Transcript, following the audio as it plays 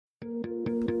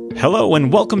Hello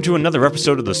and welcome to another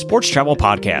episode of the Sports Travel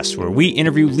Podcast, where we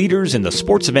interview leaders in the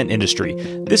sports event industry.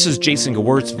 This is Jason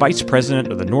Gewirtz, Vice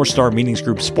President of the North Star Meetings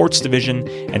Group Sports Division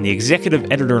and the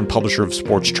Executive Editor and Publisher of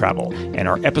Sports Travel. And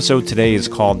our episode today is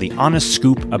called The Honest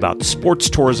Scoop about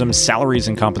Sports Tourism, Salaries,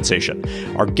 and Compensation.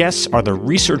 Our guests are the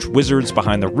research wizards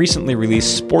behind the recently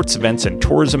released Sports Events and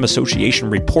Tourism Association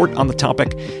report on the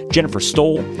topic, Jennifer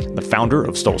Stoll, the founder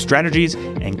of Stoll Strategies,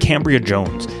 and Cambria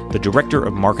Jones, the Director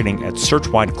of Marketing at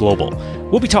Searchwide Global.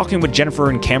 We'll be talking with Jennifer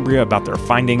and Cambria about their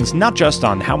findings, not just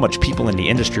on how much people in the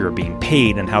industry are being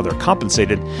paid and how they're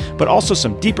compensated, but also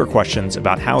some deeper questions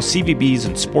about how CVBs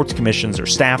and sports commissions are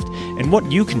staffed and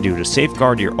what you can do to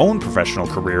safeguard your own professional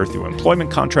career through employment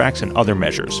contracts and other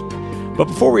measures. But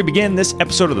before we begin, this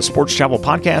episode of the Sports Travel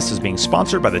Podcast is being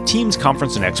sponsored by the Teams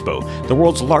Conference and Expo, the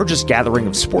world's largest gathering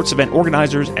of sports event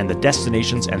organizers and the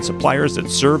destinations and suppliers that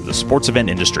serve the sports event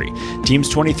industry. Teams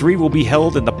 23 will be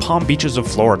held in the Palm Beaches of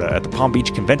Florida at the Palm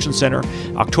Beach Convention Center,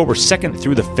 October 2nd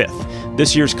through the 5th.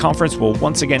 This year's conference will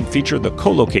once again feature the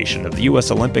co-location of the U.S.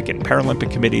 Olympic and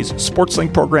Paralympic Committee's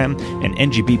SportsLink program and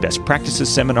NGB Best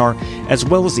Practices Seminar, as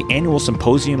well as the annual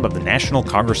symposium of the National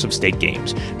Congress of State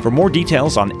Games. For more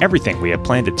details on everything we have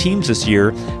planned at Teams this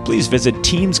year, please visit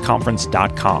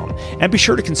teamsconference.com. And be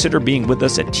sure to consider being with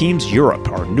us at Teams Europe,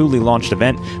 our newly launched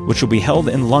event, which will be held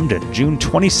in London, June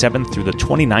 27th through the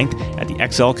 29th at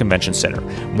the XL Convention Center.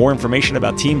 More information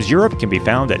about Teams Europe can be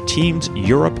found at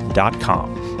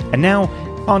teamseurope.com. And now,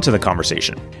 on to the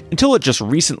conversation. Until it just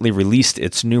recently released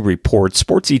its new report,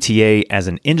 Sports ETA, as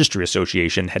an industry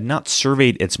association, had not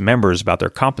surveyed its members about their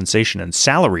compensation and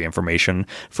salary information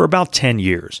for about 10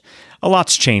 years. A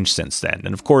lot's changed since then,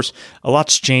 and of course, a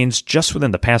lot's changed just within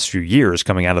the past few years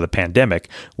coming out of the pandemic,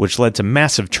 which led to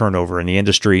massive turnover in the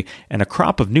industry and a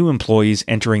crop of new employees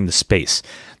entering the space.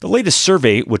 The latest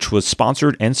survey, which was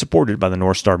sponsored and supported by the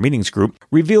North Star Meetings Group,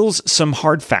 reveals some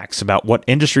hard facts about what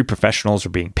industry professionals are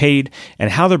being paid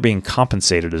and how they're being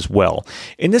compensated as well.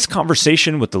 In this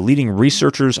conversation with the leading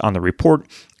researchers on the report,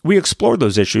 we explored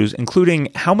those issues, including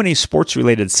how many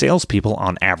sports-related salespeople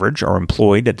on average are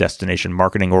employed at destination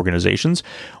marketing organizations,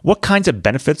 what kinds of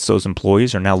benefits those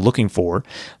employees are now looking for,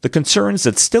 the concerns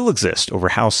that still exist over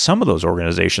how some of those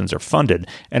organizations are funded,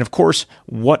 and of course,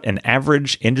 what an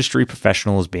average industry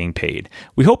professional is being paid.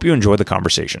 We hope you enjoy the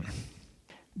conversation.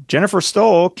 Jennifer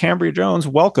Stoll, Cambria Jones,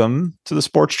 welcome to the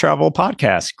Sports Travel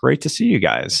Podcast. Great to see you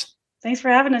guys. Thanks for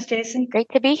having us, Jason. Great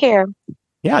to be here.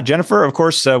 Yeah, Jennifer, of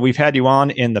course, we've had you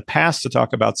on in the past to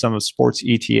talk about some of Sports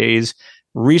ETA's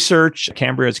research.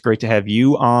 Cambria, it's great to have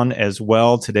you on as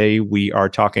well. Today, we are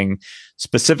talking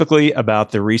specifically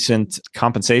about the recent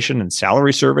compensation and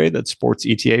salary survey that Sports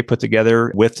ETA put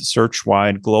together with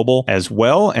Searchwide Global as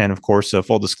well. And of course,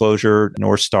 full disclosure,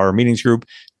 North Star Meetings Group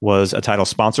was a title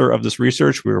sponsor of this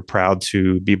research. We were proud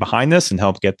to be behind this and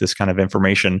help get this kind of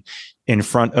information in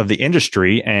front of the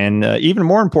industry. And even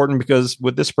more important, because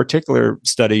with this particular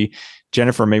study,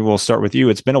 Jennifer, maybe we'll start with you.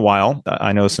 It's been a while,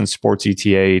 I know, since Sports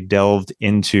ETA delved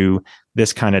into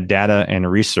this kind of data and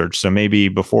research. So maybe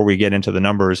before we get into the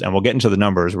numbers, and we'll get into the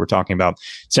numbers, we're talking about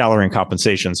salary and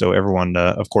compensation. So everyone,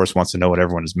 of course, wants to know what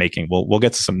everyone is making. We'll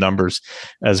get to some numbers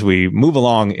as we move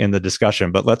along in the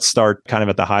discussion. But let's start kind of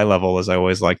at the high level, as I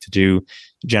always like to do.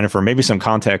 Jennifer, maybe some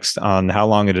context on how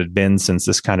long it had been since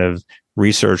this kind of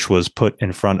research was put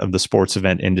in front of the sports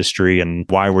event industry and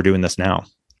why we're doing this now.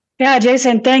 Yeah,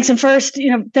 Jason, thanks. And first,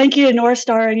 thank you to North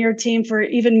Star and your team for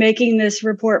even making this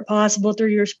report possible through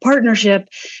your partnership.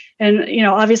 And,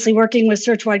 obviously working with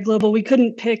Searchwide Global, we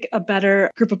couldn't pick a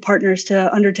better group of partners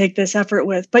to undertake this effort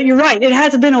with. But you're right, it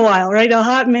has been a while, right? A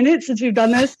hot minute since we've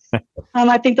done this.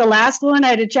 I think the last one, I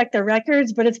had to check the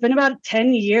records, but it's been about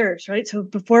 10 years, right? So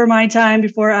before my time,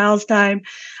 before Al's time,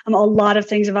 a lot of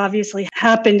things have obviously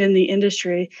happened in the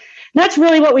industry. And that's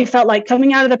really what we felt like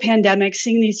coming out of the pandemic,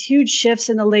 seeing these huge shifts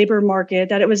in the labor market,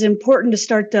 that it was important to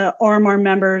start to arm our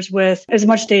members with as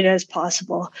much data as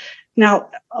possible. Now,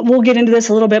 we'll get into this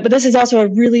a little bit, but this is also a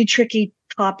really tricky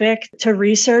topic to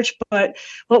research. But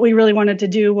what we really wanted to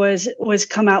do was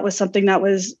come out with something that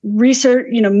was research,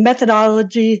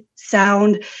 methodology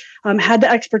sound, had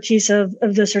the expertise of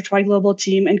the Searchwide Global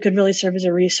team, and could really serve as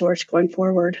a resource going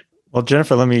forward. Well,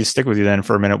 Jennifer, let me stick with you then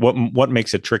for a minute. What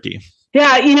makes it tricky?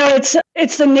 Yeah,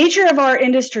 it's the nature of our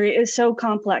industry is so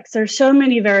complex. There's so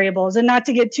many variables, and not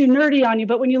to get too nerdy on you,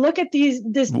 but when you look at we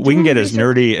can get as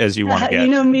nerdy as you want to get.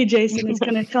 You know me, Jason, it's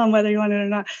going to come whether you want it or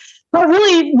not. But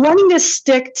really wanting to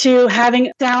stick to having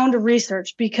sound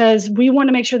research, because we want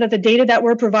to make sure that the data that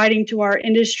we're providing to our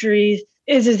industry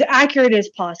is as accurate as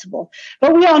possible.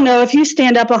 But we all know if you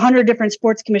stand up 100 different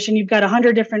sports commission, you've got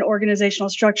 100 different organizational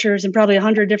structures and probably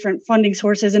 100 different funding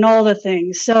sources and all the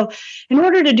things. So in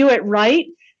order to do it right,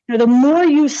 the more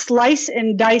you slice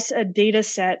and dice a data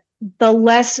set, the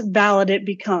less valid it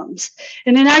becomes.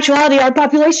 And in actuality, our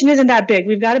population isn't that big.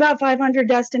 We've got about 500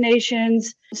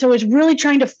 destinations. So it's really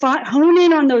trying to hone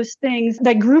in on those things,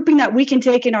 that grouping that we can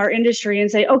take in our industry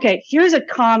and say, okay, here's a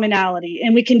commonality,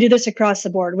 and we can do this across the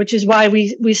board, which is why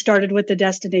we started with the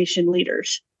destination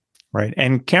leaders. Right.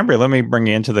 And Cambria, let me bring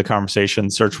you into the conversation.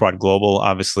 Searchwide Global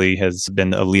obviously has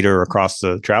been a leader across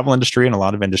the travel industry and a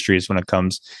lot of industries when it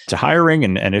comes to hiring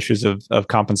and issues of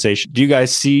compensation. Do you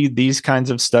guys see these kinds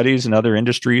of studies in other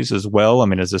industries as well? I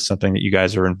mean, is this something that you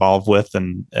guys are involved with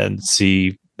and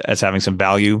see as having some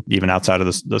value even outside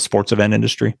of the sports event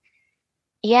industry?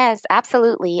 Yes,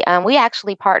 absolutely. We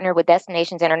actually partnered with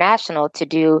Destinations International to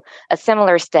do a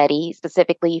similar study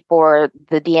specifically for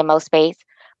the DMO space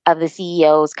of the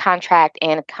CEO's contract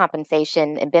and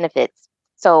compensation and benefits.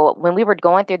 So when we were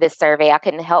going through this survey, I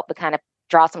couldn't help but kind of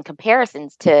draw some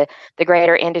comparisons to the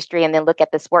greater industry and then look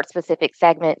at the sports specific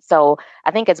segment. So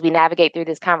I think as we navigate through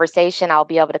this conversation, I'll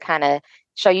be able to kind of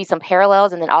show you some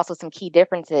parallels and then also some key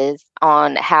differences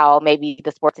on how maybe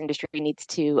the sports industry needs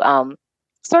to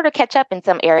sort of catch up in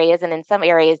some areas. And in some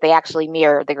areas, they actually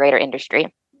mirror the greater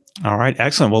industry. All right,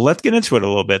 excellent. Well, let's get into it a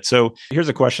little bit. So here's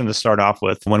a question to start off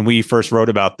with. When we first wrote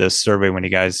about this survey, when you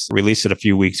guys released it a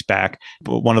few weeks back,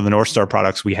 one of the North Star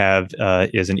products we have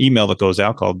is an email that goes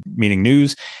out called Meeting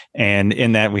News. And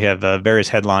in that, we have various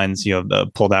headlines,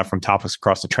 pulled out from topics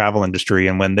across the travel industry.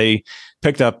 And when they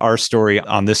picked up our story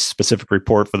on this specific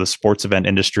report for the sports event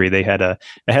industry, they had a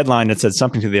headline that said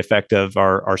something to the effect of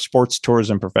our sports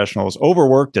tourism professionals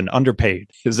overworked and underpaid.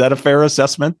 Is that a fair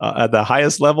assessment at the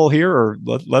highest level here? Or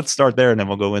let's start there and then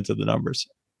we'll go into the numbers.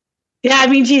 Yeah, I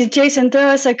mean, geez, Jason, throw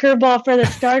us a curveball for the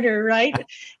starter, right?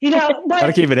 Got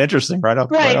to keep it interesting right off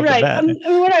the bat.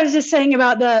 What I was just saying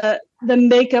about the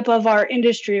makeup of our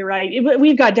industry, right?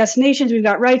 We've got destinations, we've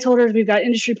got rights holders, we've got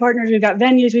industry partners, we've got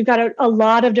venues, we've got a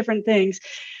lot of different things.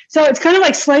 So it's kind of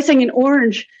like slicing an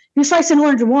orange. You slice an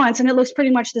orange once and it looks pretty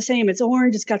much the same. It's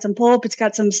orange, it's got some pulp, it's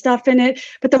got some stuff in it.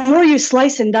 But the more you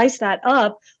slice and dice that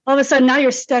up, all of a sudden now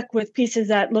you're stuck with pieces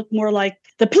that look more like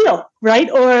the peel, right?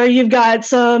 Or you've got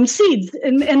some seeds.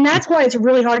 And that's why it's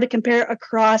really hard to compare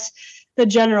across the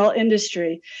general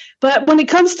industry. But when it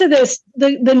comes to this,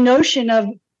 the notion of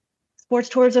sports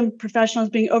tourism professionals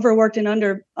being overworked and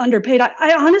underpaid,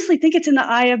 I honestly think it's in the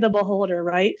eye of the beholder,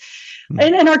 right?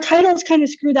 Mm-hmm. And our titles kind of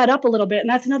screw that up a little bit. And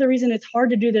that's another reason it's hard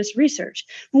to do this research.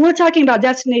 When we're talking about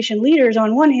destination leaders,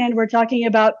 on one hand, we're talking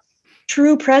about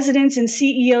true presidents and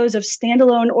CEOs of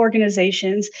standalone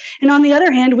organizations. And on the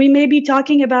other hand, we may be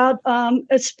talking about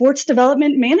a sports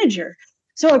development manager.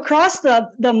 So across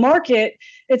the market,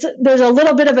 there's a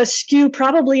little bit of a skew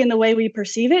probably in the way we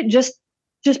perceive it, just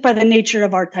by the nature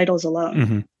of our titles alone.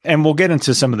 Mm-hmm. And we'll get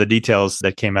into some of the details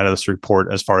that came out of this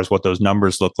report as far as what those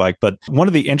numbers look like. But one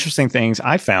of the interesting things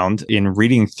I found in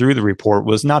reading through the report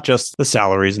was not just the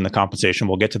salaries and the compensation.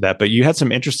 We'll get to that, but you had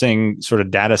some interesting sort of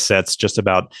data sets just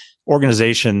about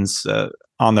organizations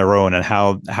on their own and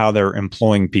how they're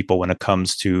employing people when it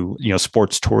comes to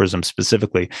sports tourism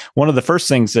specifically. One of the first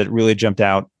things that really jumped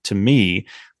out to me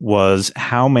was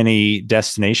how many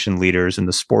destination leaders in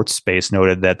the sports space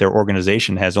noted that their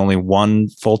organization has only one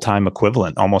full-time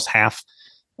equivalent. Almost half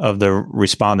of the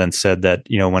respondents said that,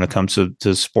 when it comes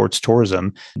to sports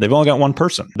tourism, they've only got one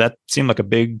person. That seemed like a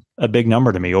big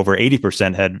number to me. Over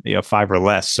 80% had 5 or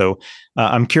less. So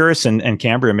I'm curious, and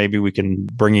Cambria, maybe we can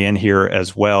bring you in here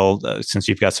as well, since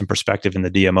you've got some perspective in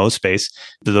the DMO space.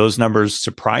 Do those numbers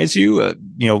surprise you?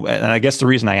 And I guess the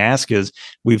reason I ask is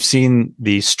we've seen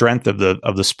the strength of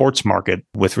the sports market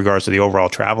with regards to the overall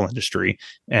travel industry,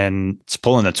 and it's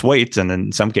pulling its weight, and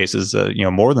in some cases,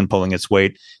 more than pulling its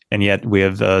weight. And yet we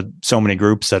have so many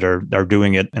groups that are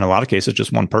doing it, in a lot of cases,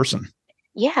 just one person.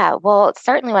 Yeah, well,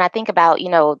 certainly when I think about,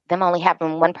 them only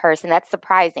having one person, that's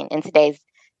surprising in today's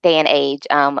day and age.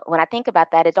 When I think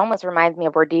about that, it almost reminds me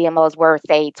of where DMOs were,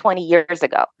 say, 20 years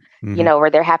ago, mm-hmm. Where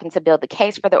they're having to build the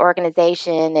case for the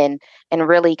organization and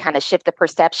really kind of shift the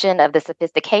perception of the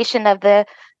sophistication of the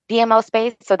DMO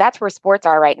space. So that's where sports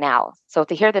are right now. So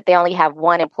to hear that they only have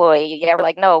one employee, we're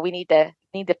like, no, we need to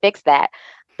fix that.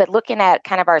 But looking at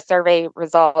kind of our survey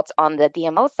results on the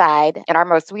DMO side and our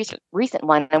most recent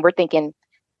one, and we're thinking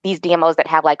these DMOs that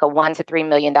have like a $1 to $3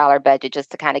 million budget,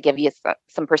 just to kind of give you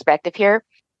some perspective here.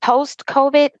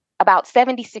 Post-COVID, about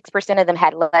 76% of them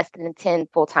had less than 10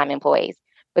 full-time employees,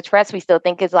 which for us, we still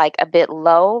think is like a bit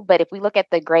low. But if we look at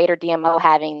the greater DMO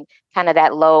having kind of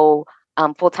that low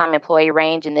full-time employee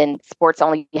range and then sports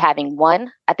only having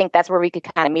one. I think that's where we could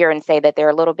kind of mirror and say that they're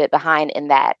a little bit behind in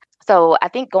that. So I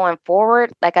think going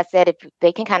forward, like I said, if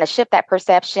they can kind of shift that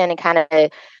perception and kind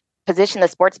of position the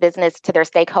sports business to their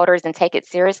stakeholders and take it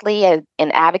seriously and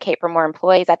advocate for more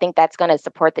employees, I think that's going to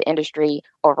support the industry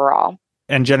overall.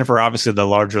 And Jennifer, obviously, the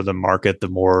larger the market, the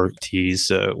more Ts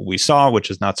we saw,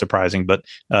 which is not surprising. But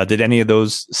did any of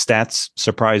those stats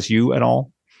surprise you at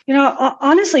all?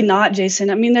 Honestly, not, Jason.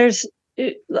 I mean, as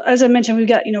I mentioned, we've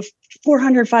got,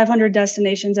 400, 500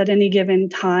 destinations at any given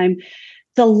time.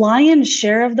 The lion's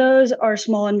share of those are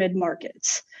small and mid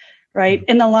markets, right?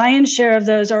 And the lion's share of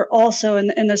those are also,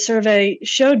 and the survey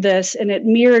showed this, and it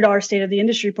mirrored our State of the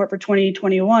Industry report for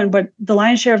 2021, but the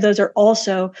lion's share of those are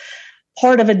also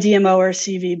part of a DMO or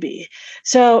CVB.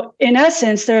 So in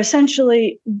essence, they're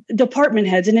essentially department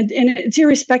heads, and it's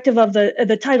irrespective of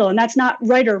the title. And that's not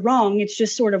right or wrong. It's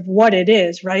just sort of what it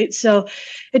is, right? So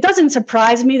it doesn't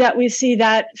surprise me that we see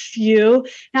that few.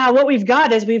 Now, what we've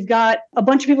got a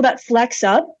bunch of people that flex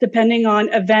up depending on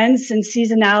events and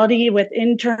seasonality with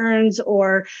interns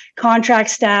or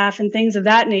contract staff and things of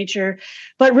that nature.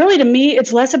 But really, to me,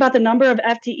 it's less about the number of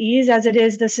FTEs as it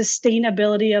is the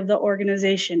sustainability of the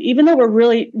organization. Even though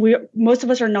most of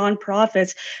us are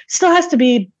nonprofits, still has to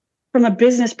be, from a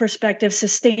business perspective,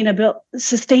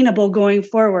 sustainable going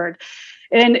forward.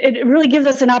 And it really gives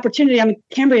us an opportunity. I mean,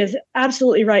 Cambria is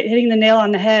absolutely right, hitting the nail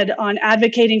on the head on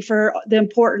advocating for the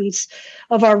importance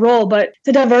of our role, but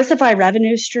to diversify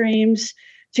revenue streams,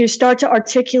 to start to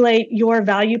articulate your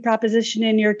value proposition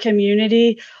in your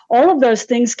community, all of those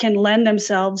things can lend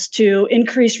themselves to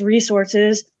increased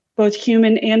resources, both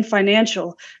human and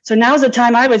financial. So now's the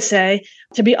time, I would say,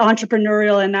 to be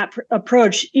entrepreneurial in that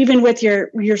approach, even with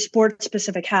your sport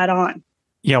specific hat on.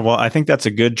 Yeah, well, I think that's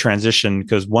a good transition,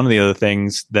 because one of the other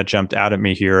things that jumped out at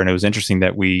me here, and it was interesting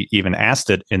that we even asked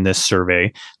it in this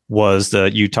survey, was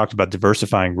that you talked about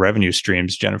diversifying revenue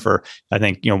streams, Jennifer. I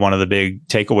think, one of the big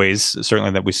takeaways,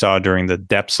 certainly that we saw during the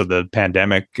depths of the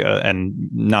pandemic, and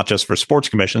not just for sports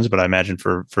commissions, but I imagine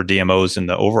for DMOs in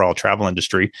the overall travel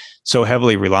industry, so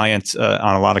heavily reliant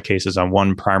on a lot of cases on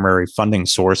one primary funding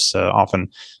source, often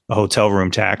a hotel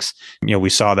room tax. We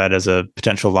saw that as a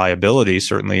potential liability,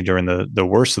 certainly during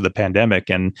the worst of the pandemic.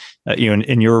 And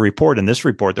in your report, in this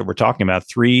report that we're talking about,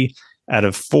 3 out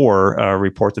of 4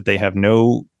 report that they have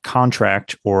no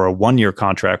contract or a 1-year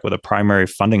contract with a primary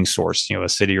funding source, a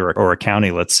city or a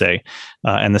county, let's say.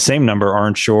 And the same number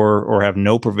aren't sure or have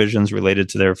no provisions related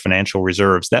to their financial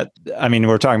reserves.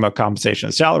 We're talking about compensation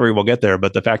and salary, we'll get there,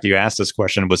 but the fact that you asked this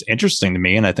question was interesting to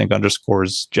me, and I think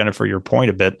underscores, Jennifer, your point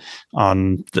a bit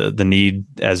on the need,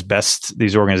 as best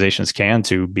these organizations can,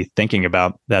 to be thinking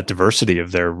about that diversity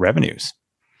of their revenues.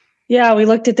 Yeah, we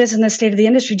looked at this in the State of the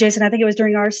Industry, Jason. I think it was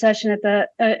during our session at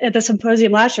the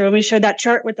symposium last year when we showed that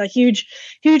chart with a huge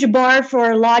bar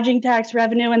for lodging tax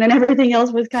revenue, and then everything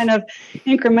else was kind of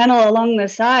incremental along the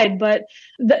side. But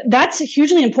that's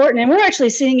hugely important, and we're actually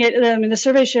seeing it. The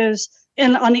survey shows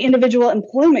on the individual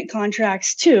employment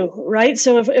contracts too, right?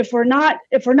 So if we're not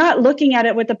looking at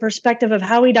it with the perspective of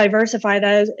how we diversify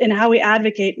those and how we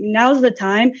advocate, now's the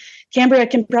time. Cambria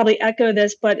can probably echo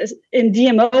this, but in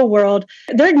DMO world,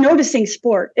 they're noticing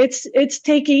sport. It's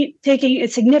taking a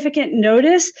significant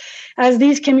notice as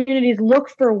these communities look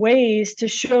for ways to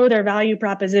show their value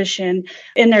proposition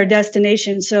in their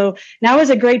destination. So now is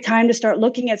a great time to start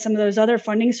looking at some of those other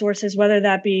funding sources, whether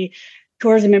that be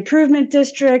tourism improvement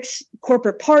districts,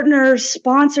 corporate partners,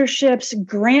 sponsorships,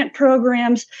 grant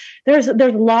programs. There's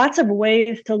lots of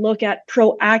ways to look at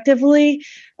proactively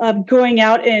going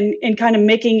out and kind of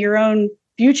making your own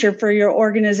future for your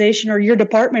organization or your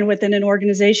department within an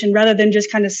organization, rather than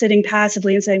just kind of sitting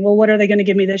passively and saying, well, what are they going to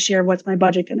give me this year? What's my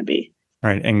budget going to be?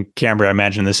 Right. And Cambria, I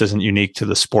imagine this isn't unique to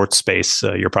the sports space.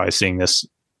 You're probably seeing this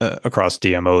across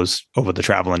DMOs over the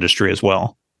travel industry as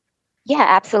well. Yeah,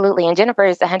 absolutely. And Jennifer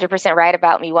is 100% right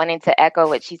about me wanting to echo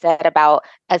what she said about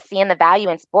us seeing the value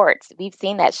in sports. We've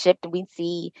seen that shift. We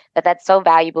see that that's so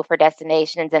valuable for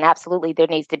destinations. And absolutely, there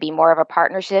needs to be more of a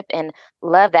partnership, and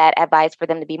love that advice for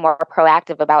them to be more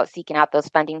proactive about seeking out those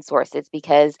funding sources,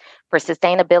 because for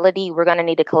sustainability, we're going to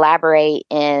need to collaborate.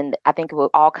 And I think it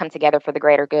will all come together for the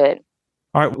greater good.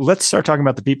 All right, let's start talking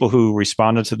about the people who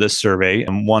responded to this survey.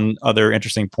 And one other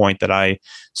interesting point that I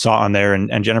saw on there,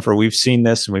 and Jennifer, we've seen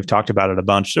this and we've talked about it a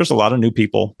bunch. There's a lot of new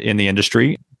people in the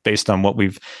industry, based on what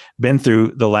we've been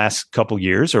through the last couple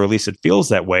years, or at least it feels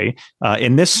that way.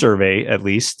 In this survey, at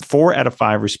least 4 out of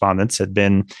 5 respondents said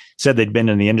they'd been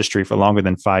in the industry for longer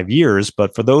than 5 years.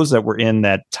 But for those that were in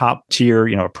that top tier,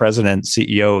 president,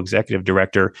 CEO, executive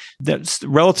director, that's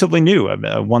relatively new.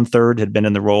 1/3 had been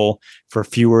in the role for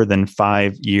fewer than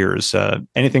 5 years.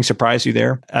 Anything surprise you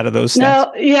there out of those stats?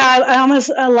 No, yeah, I almost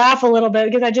laugh a little bit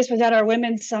because I just was at our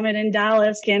women's summit in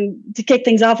Dallas, and to kick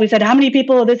things off, we said, "How many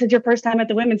people? This is your first time at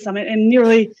the women's summit?" And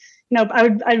nearly,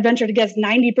 I'd venture to guess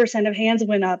 90% of hands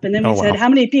went up. And then we said, "How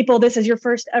many people? This is your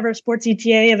first ever sports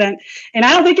ETA event?" And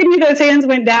I don't think any of those hands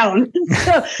went down.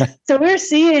 So we're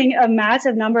seeing a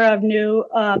massive number of new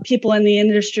people in the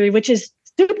industry, which is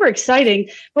super exciting,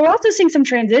 but we're also seeing some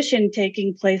transition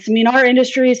taking place. I mean, our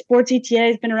industry, sports ETA,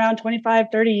 has been around 25,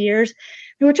 30 years.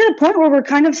 And we're to the point where we're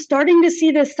kind of starting to see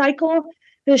this cycle,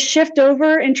 this shift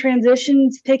over and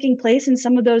transitions taking place in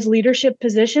some of those leadership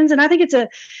positions. And I think it's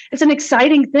an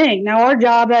exciting thing. Now, our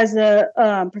job as a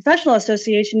professional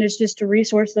association is just to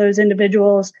resource those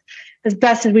individuals as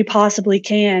best as we possibly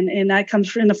can. And that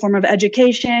comes in the form of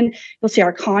education. You'll see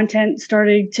our content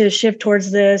starting to shift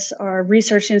towards this, our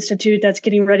research institute that's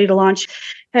getting ready to launch.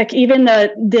 Heck, even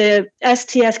the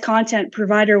STS content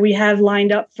provider we have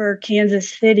lined up for Kansas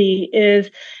City has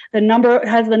the number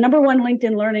 1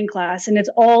 LinkedIn learning class, and it's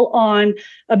all on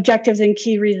objectives and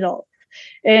key results.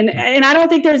 And I don't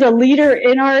think there's a leader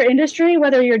in our industry,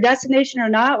 whether you're a destination or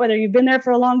not, whether you've been there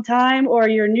for a long time or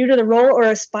you're new to the role or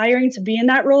aspiring to be in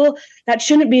that role, that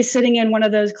shouldn't be sitting in one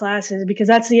of those classes, because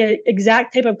that's the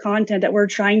exact type of content that we're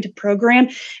trying to program,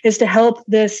 is to help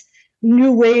this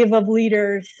new wave of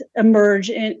leaders emerge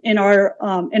in our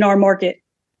market.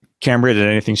 Cambria, did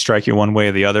anything strike you one way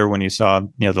or the other when you saw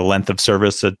the length of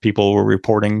service that people were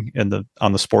reporting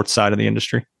on the sports side of the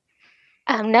industry?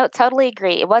 No, totally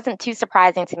agree. It wasn't too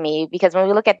surprising to me, because when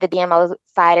we look at the DMO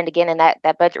side, and again, in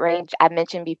that budget range I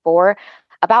mentioned before,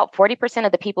 about 40%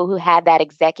 of the people who had that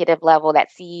executive level, that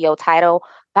CEO title,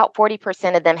 about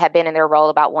 40% of them have been in their role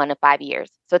about 1 to 5 years.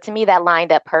 So to me, that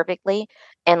lined up perfectly,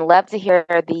 and love to hear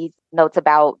these notes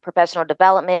about professional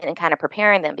development and kind of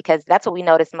preparing them, because that's what we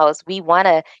notice most. We want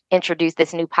to introduce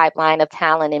this new pipeline of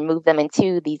talent and move them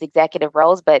into these executive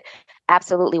roles, but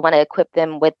absolutely want to equip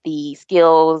them with the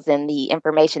skills and the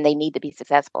information they need to be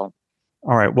successful.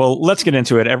 All right. Well, let's get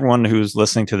into it. Everyone who's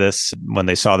listening to this, when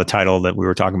they saw the title that we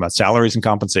were talking about salaries and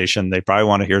compensation, they probably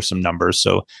want to hear some numbers.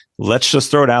 So let's just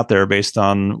throw it out there based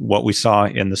on what we saw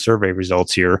in the survey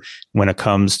results here when it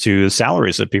comes to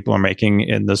salaries that people are making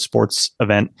in the sports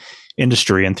event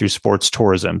industry and through sports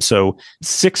tourism. So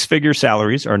 6-figure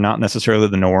salaries are not necessarily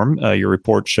the norm. Your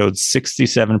report showed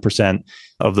 67%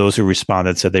 of those who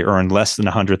responded said they earned less than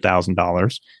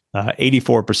 $100,000.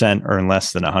 84% earn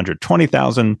less than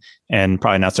 $120,000, and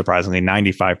probably not surprisingly,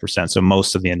 95%. So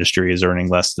most of the industry is earning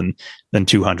less than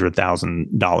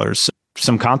 $200,000.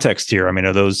 Some context here. I mean,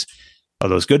 are those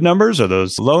good numbers? Are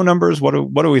those low numbers? What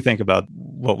do we think about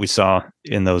what we saw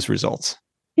in those results?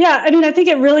 Yeah, I mean, I think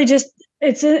it really just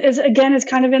it's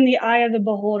kind of in the eye of the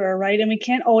beholder, right? And we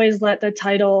can't always let the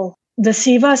title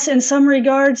deceive us in some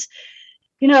regards.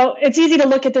 It's easy to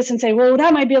look at this and say, well,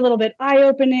 that might be a little bit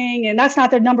eye-opening, and that's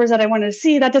not the numbers that I want to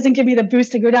see. That doesn't give me the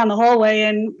boost to go down the hallway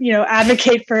and,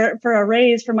 advocate for a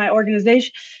raise for my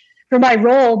organization, for my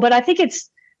role. But I think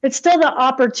it's still the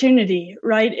opportunity,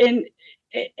 right?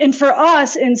 And for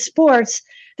us in sports,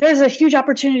 there's a huge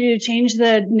opportunity to change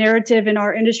the narrative in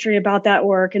our industry about that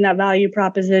work and that value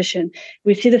proposition.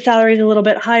 We see the salaries a little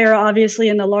bit higher, obviously,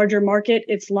 in the larger market.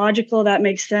 It's logical. That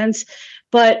makes sense.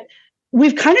 But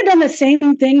we've kind of done the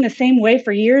same thing the same way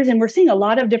for years, and we're seeing a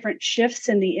lot of different shifts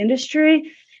in the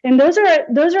industry. And those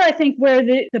are I think, where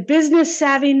the business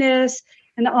savviness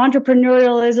and the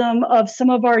entrepreneurialism of some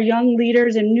of our young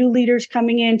leaders and new leaders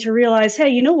coming in to realize, hey,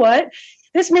 you know what?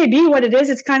 This may be what it is.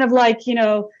 It's kind of like,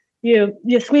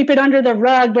 you sweep it under the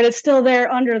rug, but it's still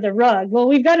there under the rug. Well,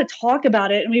 we've got to talk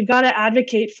about it, and we've got to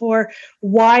advocate for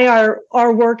why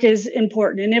our work is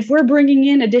important. And if we're bringing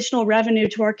in additional revenue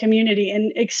to our community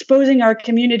and exposing our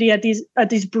community at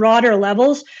these broader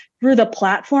levels through the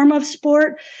platform of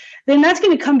sport, then that's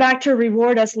going to come back to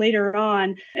reward us later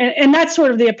on. And that's sort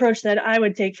of the approach that I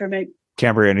would take from it.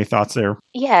 Cambria, any thoughts there?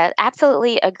 Yeah,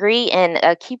 absolutely agree. And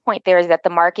a key point there is that the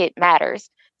market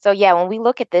matters. So yeah, when we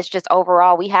look at this just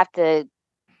overall, we have to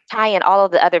tie in all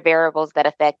of the other variables that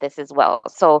affect this as well.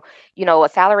 So, a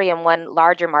salary in one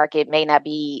larger market may not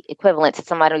be equivalent to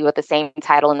somebody with the same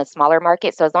title in a smaller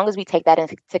market. So as long as we take that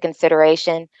into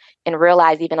consideration and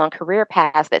realize even on career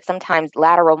paths that sometimes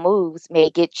lateral moves may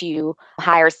get you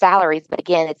higher salaries, but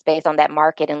again, it's based on that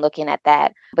market and looking at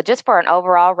that. But just for an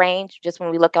overall range, just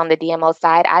when we look on the DMO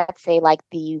side, I'd say like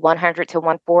the 100 to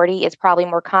 140 is probably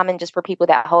more common just for people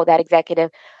that hold that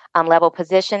executive level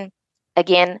position.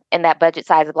 Again, in that budget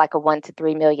size of like a 1 to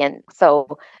 3 million.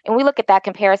 So, and we look at that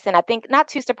comparison, I think not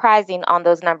too surprising on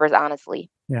those numbers, honestly.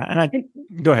 Yeah. And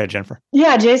go ahead, Jennifer.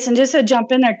 Yeah, Jason, just to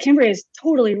jump in there, Kimberly is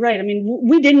totally right. I mean,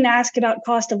 we didn't ask about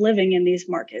cost of living in these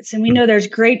markets, and we know there's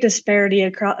great disparity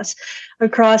across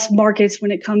markets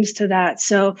when it comes to that.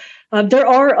 So there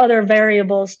are other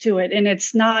variables to it, and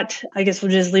it's not. I guess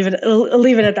we'll just leave it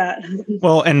at that.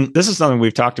 Well, and this is something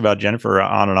we've talked about, Jennifer,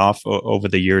 on and off over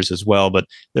the years as well. But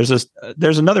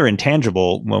there's another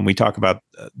intangible when we talk about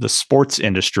the sports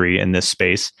industry in this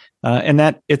space. And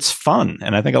that it's fun.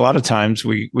 And I think a lot of times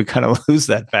we kind of lose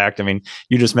that fact. I mean,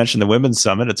 you just mentioned the Women's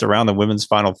Summit. It's around the Women's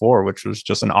Final Four, which was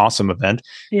just an awesome event.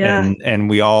 Yeah. And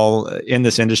we all in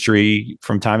this industry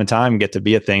from time to time get to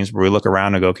be at things where we look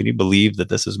around and go, can you believe that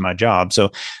this is my job?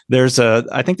 So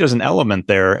I think there's an element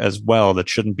there as well that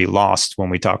shouldn't be lost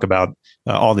when we talk about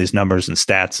all these numbers and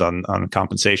stats on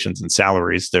compensations and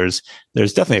salaries. There's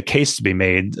definitely a case to be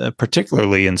made,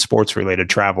 particularly in sports related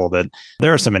travel, that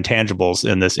there are some intangibles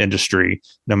in this industry,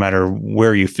 no matter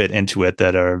where you fit into it,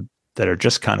 that are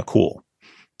just kind of cool.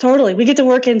 Totally. We get to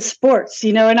work in sports,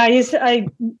 and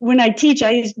when I teach,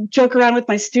 I joke around with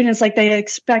my students like they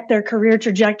expect their career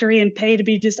trajectory and pay to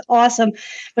be just awesome.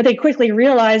 But they quickly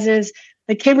realize is,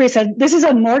 like Kimberly said, this is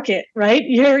a market, right?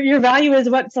 Your value is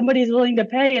what somebody's willing to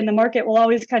pay, and the market will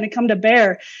always kind of come to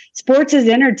bear. Sports is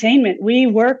entertainment. We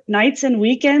work nights and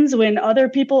weekends when other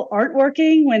people aren't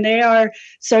working, when they are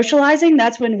socializing.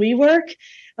 That's when we work.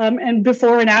 And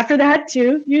before and after that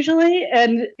too, usually.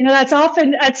 And, that's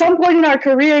often at some point in our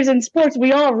careers in sports,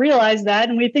 we all realize that.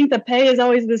 And we think the pay is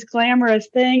always this glamorous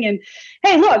thing. And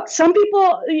hey, look, some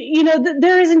people,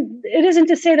 it isn't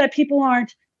to say that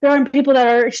there aren't people that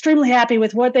are extremely happy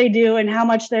with what they do and how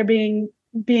much they're being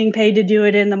paid to do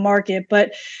it in the market.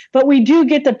 But we do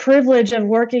get the privilege of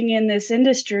working in this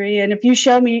industry. And if you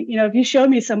show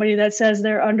me somebody that says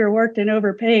they're underworked and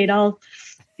overpaid, I'll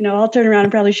turn around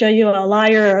and probably show you a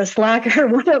liar or a slacker,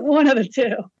 one of the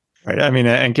two. Right. I mean,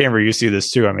 and Camber, you see this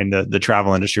too. I mean, the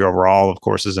travel industry overall, of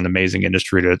course, is an amazing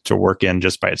industry to work in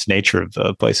just by its nature of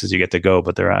the places you get to go.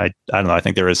 But I don't know. I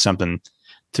think there is something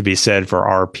to be said for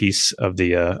our piece of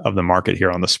the market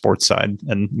here on the sports side,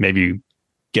 and maybe you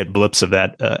get blips of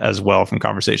that as well from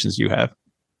conversations you have.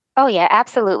 Oh, yeah,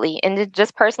 absolutely. And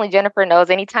just personally, Jennifer knows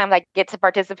anytime I get to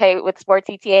participate with Sports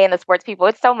ETA and the sports people,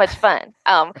 it's so much fun.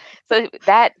 So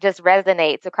that just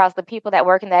resonates across the people that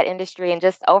work in that industry and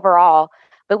just overall.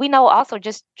 But we know also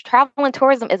just travel and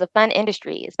tourism is a fun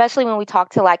industry, especially when we talk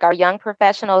to like our young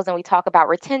professionals and we talk about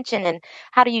retention and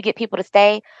how do you get people to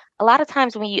stay. A lot of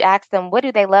times when you ask them, what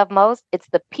do they love most? It's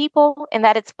the people and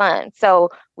that it's fun. So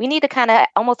we need to kind of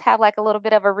almost have like a little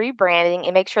bit of a rebranding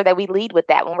and make sure that we lead with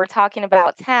that when we're talking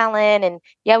about talent. And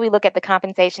yeah, we look at the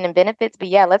compensation and benefits, but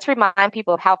yeah, let's remind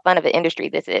people of how fun of an industry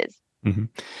this is. Mm-hmm.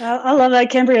 I love that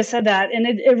Cambria said that. And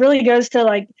it really goes to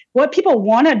like what people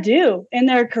want to do in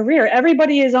their career.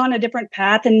 Everybody is on a different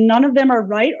path and none of them are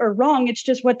right or wrong. It's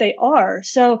just what they are.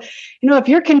 So, if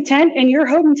you're content in your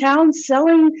hometown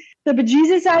selling the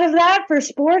bejesus out of that for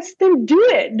sports, then do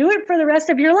it. Do it for the rest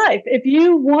of your life. If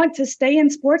you want to stay in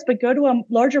sports but go to a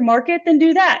larger market, then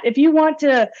do that. If you want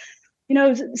to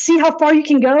see how far you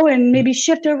can go and maybe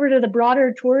shift over to the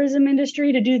broader tourism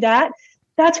industry to do that,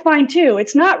 that's fine too.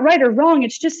 It's not right or wrong.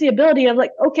 It's just the ability of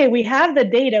like, okay, we have the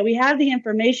data, we have the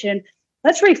information.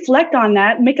 Let's reflect on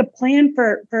that, make a plan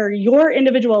for your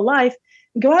individual life,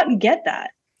 and go out and get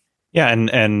that. Yeah,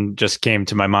 and just came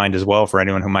to my mind as well for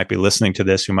anyone who might be listening to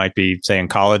this, who might be, say, in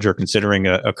college or considering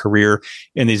a career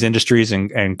in these industries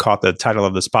and caught the title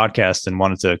of this podcast and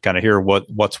wanted to kind of hear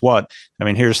what's what. I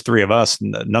mean, here's three of us.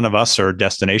 None of us are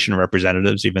destination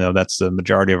representatives, even though that's the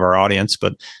majority of our audience.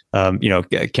 But,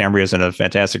 Cambria is in a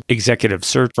fantastic executive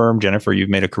search firm. Jennifer, you've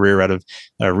made a career out of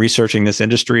researching this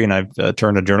industry, and I've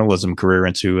turned a journalism career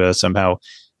into somehow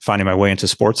finding my way into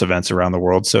sports events around the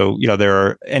world. So, there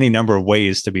are any number of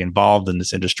ways to be involved in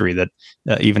this industry that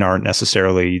even aren't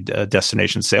necessarily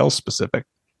destination sales specific.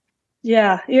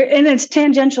 Yeah. And it's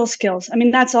tangential skills. I mean,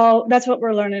 that's what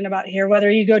we're learning about here, whether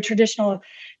you go traditional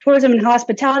tourism and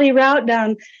hospitality route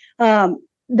down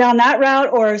that route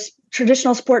or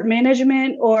traditional sport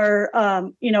management or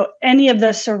any of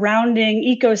the surrounding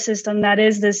ecosystem that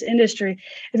is this industry.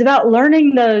 It's about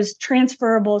learning those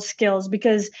transferable skills,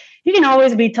 because you can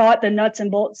always be taught the nuts and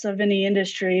bolts of any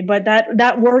industry, but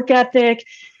that work ethic,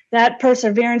 that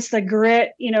perseverance, the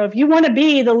grit, if you want to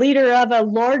be the leader of a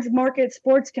large market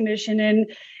sports commission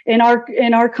in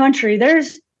our country,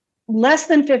 there's less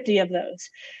than 50 of those.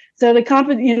 So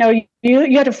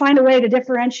you have to find a way to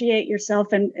differentiate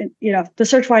yourself, and the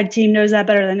Searchwide team knows that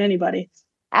better than anybody.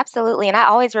 Absolutely. And I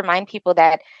always remind people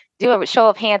that, do a show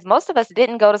of hands, most of us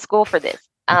didn't go to school for this.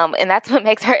 And that's what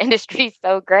makes our industry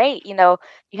so great. You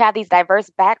have these diverse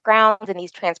backgrounds and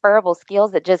these transferable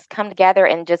skills that just come together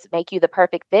and just make you the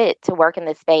perfect fit to work in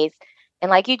this space. And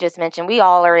like you just mentioned, we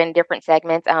all are in different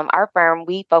segments. Our firm,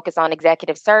 we focus on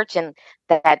executive search and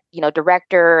that,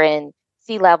 director and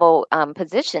C-level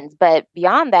positions. But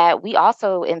beyond that, we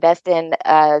also invest in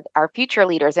our future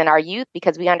leaders and our youth,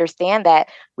 because we understand that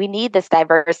we need this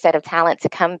diverse set of talent to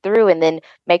come through and then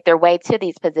make their way to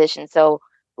these positions. So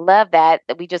love that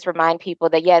we just remind people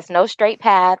that, yes, no straight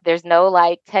path. There's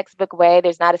no textbook way.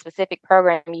 There's not a specific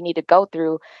program you need to go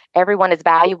through. Everyone is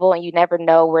valuable, and you never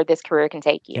know where this career can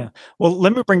take you. Yeah. Well,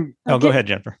 let me bring... Oh, go ahead,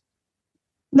 Jennifer.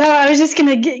 No, I was just going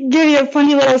to give you a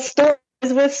funny little story. I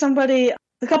was with somebody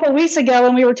a couple of weeks ago,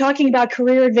 and we were talking about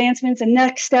career advancements and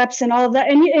next steps and all of that.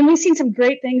 And we've seen some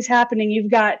great things happening.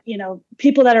 You've got,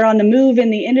 people that are on the move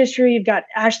in the industry. You've got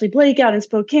Ashley Blake out in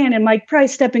Spokane and Mike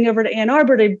Price stepping over to Ann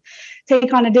Arbor to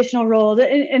take on additional roles.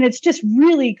 And it's just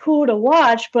really cool to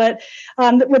watch. But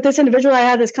with this individual I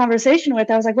had this conversation with,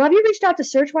 I was like, well, have you reached out to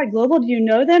Searchwide Global? Do you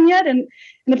know them yet? And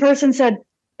the person said,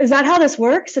 is that how this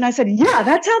works? And I said, yeah,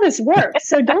 that's how this works.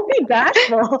 So don't be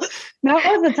bashful. Now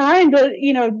is the time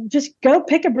to, just go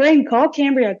pick a brain, call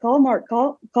Cambria, call Mark,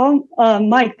 call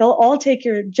Mike. They'll all take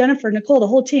your, Jennifer, Nicole, the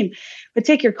whole team, but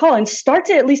take your call and start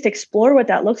to at least explore what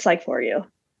that looks like for you.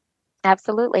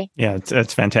 Absolutely. Yeah,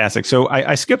 it's fantastic. So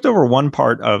I skipped over one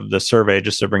part of the survey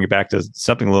just to bring it back to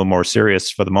something a little more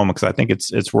serious for the moment, because I think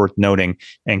it's worth noting.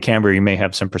 And Cambria, you may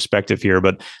have some perspective here,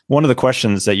 but one of the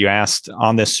questions that you asked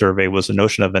on this survey was the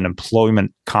notion of an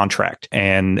employment contract.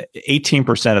 And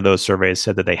 18% of those surveys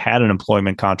said that they had an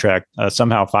employment contract.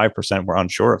 Somehow 5% were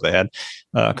unsure if they had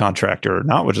a contract or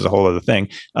not, which is a whole other thing.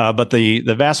 But the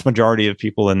vast majority of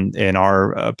people in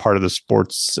our part of the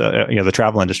sports, the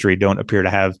travel industry, don't appear to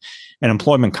have an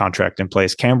employment contract in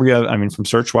place. Cambria, I mean, from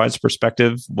Searchwide's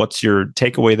perspective, what's your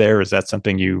takeaway there? Is that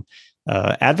something you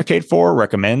advocate for,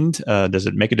 recommend? Does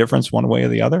it make a difference one way or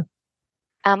the other?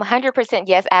 100%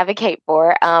 yes, advocate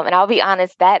for. And I'll be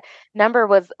honest, that number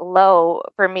was low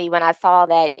for me when I saw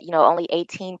that, only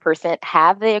 18%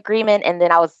 have the agreement. And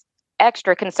then I was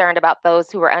extra concerned about those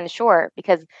who were unsure,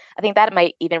 because I think that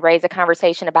might even raise a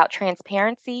conversation about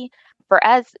transparency. For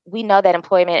us, we know that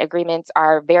employment agreements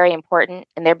are very important,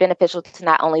 and they're beneficial to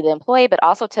not only the employee, but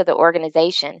also to the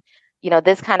organization.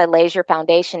 This kind of lays your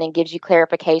foundation and gives you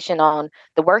clarification on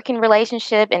the working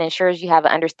relationship and ensures you have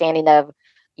an understanding of,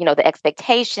 the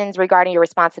expectations regarding your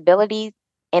responsibilities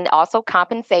and also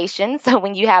compensation. So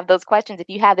when you have those questions, if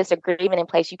you have this agreement in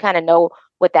place, you kind of know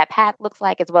what that path looks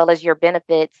like, as well as your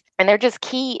benefits. And they're just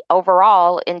key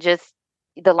overall in just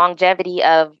the longevity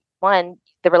of, one,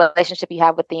 the relationship you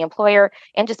have with the employer,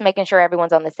 and just making sure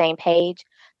everyone's on the same page.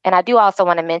 And I do also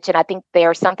want to mention, I think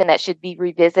there's something that should be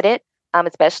revisited,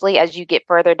 especially as you get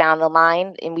further down the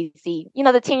line. And we see,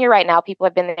 the tenure right now, people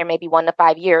have been there maybe 1 to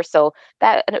 5 years. So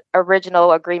that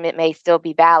original agreement may still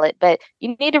be valid, but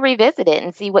you need to revisit it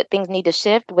and see what things need to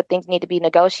shift, what things need to be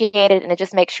negotiated, and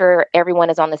just make sure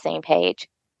everyone is on the same page.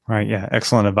 Right. Yeah.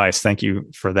 Excellent advice. Thank you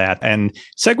for that. And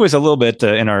segues a little bit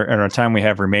in our time we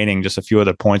have remaining, just a few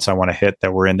other points I want to hit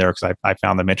that were in there because I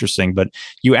found them interesting. But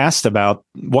you asked about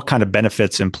what kind of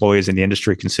benefits employees in the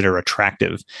industry consider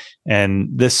attractive. And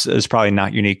this is probably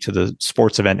not unique to the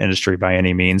sports event industry by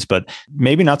any means, but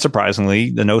maybe not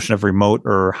surprisingly, the notion of remote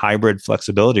or hybrid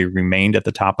flexibility remained at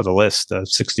the top of the list.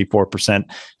 64%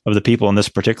 of the people in this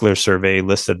particular survey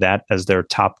listed that as their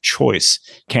top choice.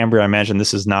 Cambria, I imagine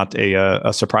this is not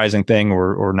a surprising thing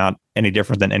or not any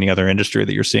different than any other industry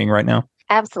that you're seeing right now?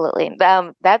 Absolutely.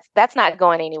 That's not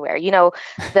going anywhere.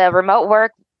 The remote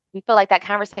work, we feel like that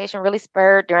conversation really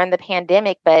spurred during the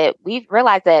pandemic, but we've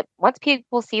realized that once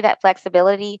people see that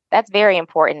flexibility, that's very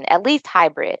important, at least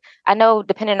hybrid. I know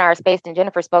depending on our space, and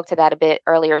Jennifer spoke to that a bit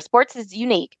earlier, sports is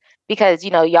unique because,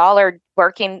 y'all are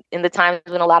working in the times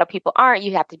when a lot of people aren't.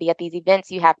 You have to be at these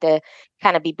events. You have to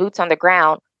kind of be boots on the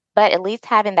ground. But at least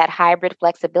having that hybrid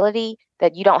flexibility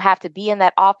that you don't have to be in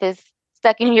that office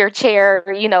stuck in your chair,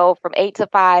 from 8 to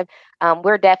 5.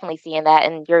 We're definitely seeing that.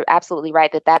 And you're absolutely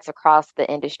right that that's across the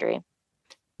industry.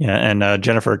 Yeah, and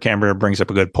Jennifer Cambria brings up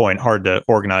a good point. Hard to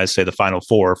organize, say, the Final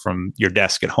Four from your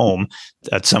desk at home.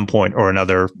 At some point or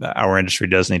another, our industry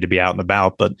does need to be out and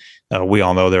about. But we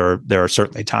all know there are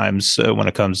certainly times when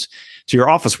it comes to your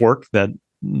office work that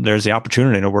there's the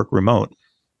opportunity to work remote.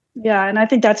 Yeah, and I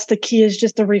think that's the key, is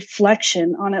just the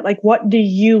reflection on it. Like, what do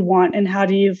you want, and how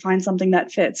do you find something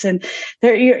that fits? And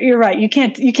you're right. You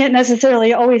can't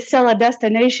necessarily always sell a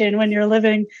destination when you're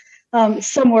living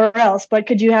somewhere else. But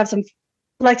could you have some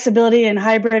flexibility and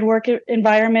hybrid work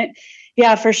environment?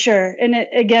 Yeah, for sure. And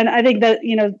again, I think that,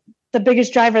 the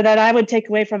biggest driver that I would take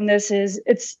away from this is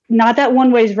it's not that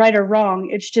one way is right or wrong.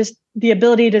 It's just the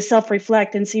ability to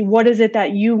self-reflect and see, what is it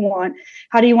that you want?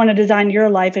 How do you want to design your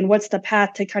life? And what's the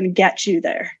path to kind of get you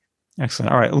there?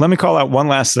 Excellent. All right. Let me call out one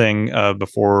last thing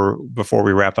before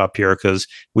we wrap up here, because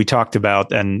we talked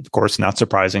about, and of course, not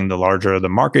surprising, the larger the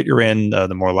market you're in,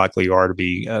 the more likely you are to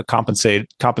be compensated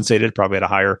probably at a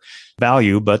higher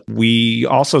value. But we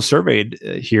also surveyed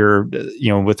here,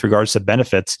 with regards to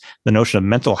benefits, the notion of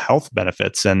mental health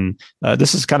benefits. And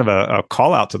this is kind of a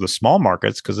call out to the small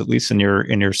markets, because at least in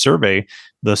your survey,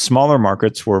 the smaller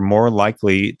markets were more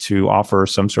likely to offer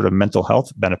some sort of mental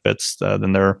health benefits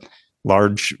than their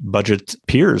large budget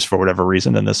peers for whatever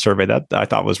reason in this survey. That I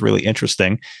thought was really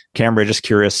interesting. Cambria, just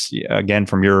curious, again,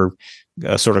 from your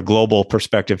sort of global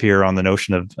perspective here on the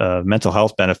notion of mental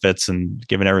health benefits, and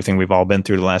given everything we've all been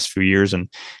through the last few years and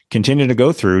continue to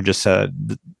go through, just I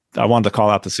wanted to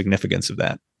call out the significance of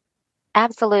that.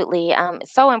 Absolutely.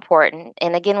 So important.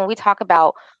 And again, when we talk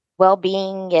about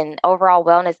well-being and overall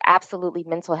wellness, absolutely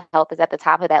mental health is at the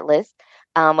top of that list.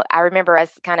 I remember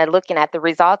us kind of looking at the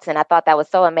results, and I thought that was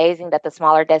so amazing that the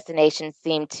smaller destinations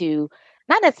seemed to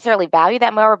not necessarily value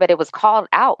that more, but it was called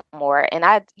out more. And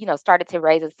I, started to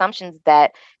raise assumptions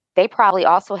that they probably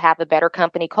also have a better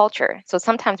company culture. So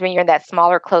sometimes when you're in that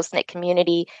smaller, close-knit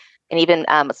community, and even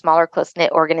a smaller,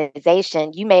 close-knit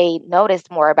organization, you may notice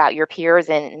more about your peers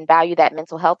and value that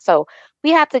mental health. So we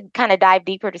have to kind of dive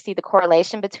deeper to see the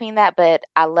correlation between that. But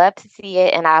I love to see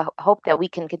it, and I hope that we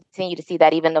can continue to see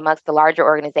that even amongst the larger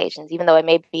organizations. Even though it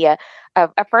may be a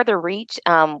further reach,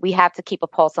 we have to keep a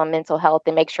pulse on mental health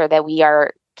and make sure that we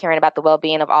are caring about the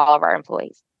well-being of all of our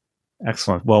employees.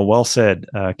 Excellent. Well said,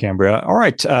 Cambria. All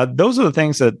right. Those are the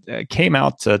things that came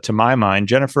out to my mind.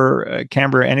 Jennifer,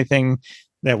 Cambria, anything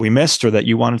that we missed or that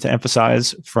you wanted to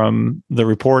emphasize from the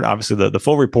report? Obviously, the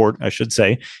full report, I should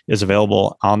say, is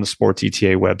available on the Sports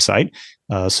ETA website.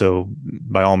 So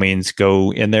by all means,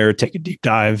 go in there, take a deep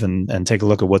dive and take a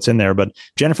look at what's in there. But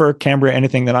Jennifer, Cambria,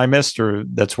 anything that I missed or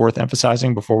that's worth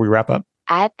emphasizing before we wrap up?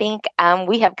 I think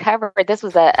we have covered. This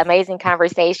was an amazing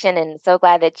conversation, and so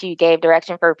glad that you gave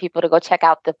direction for people to go check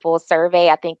out the full survey.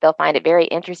 I think they'll find it very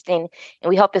interesting, and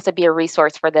we hope this will be a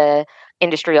resource for the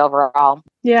industry overall.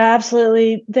 Yeah,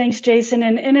 absolutely. Thanks, Jason.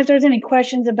 And if there's any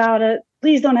questions about it,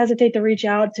 please don't hesitate to reach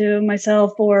out to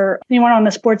myself or anyone on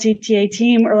the Sports ETA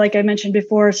team. Or like I mentioned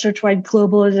before, Searchwide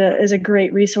Global is a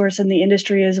great resource in the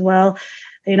industry as well.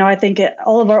 I think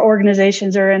all of our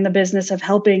organizations are in the business of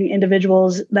helping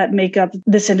individuals that make up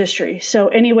this industry. So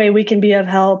any way we can be of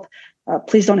help,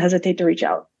 please don't hesitate to reach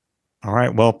out. All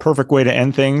right. Well, perfect way to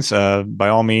end things. By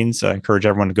all means, I encourage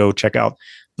everyone to go check out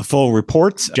the full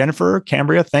reports. Jennifer,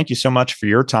 Cambria, thank you so much for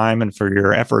your time and for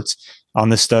your efforts on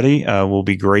this study. Will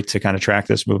be great to kind of track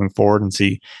this moving forward and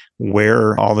see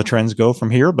where all the trends go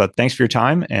from here. But thanks for your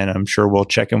time, and I'm sure we'll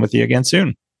check in with you again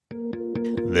soon.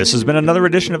 This has been another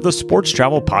edition of the Sports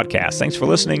Travel Podcast. Thanks for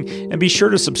listening, and be sure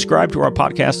to subscribe to our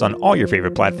podcast on all your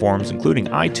favorite platforms, including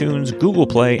iTunes, Google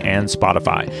Play, and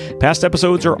Spotify. Past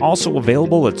episodes are also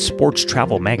available at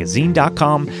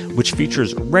sportstravelmagazine.com, which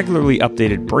features regularly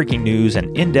updated breaking news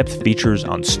and in-depth features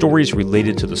on stories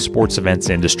related to the sports events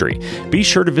industry. Be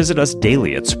sure to visit us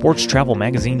daily at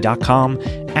sportstravelmagazine.com,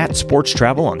 at Sports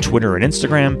Travel on Twitter and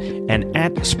Instagram, and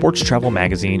at Sports Travel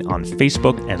Magazine on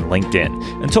Facebook and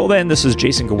LinkedIn. Until then, this is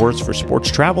Jason Gewirtz for Sports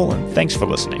Travel, and thanks for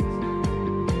listening.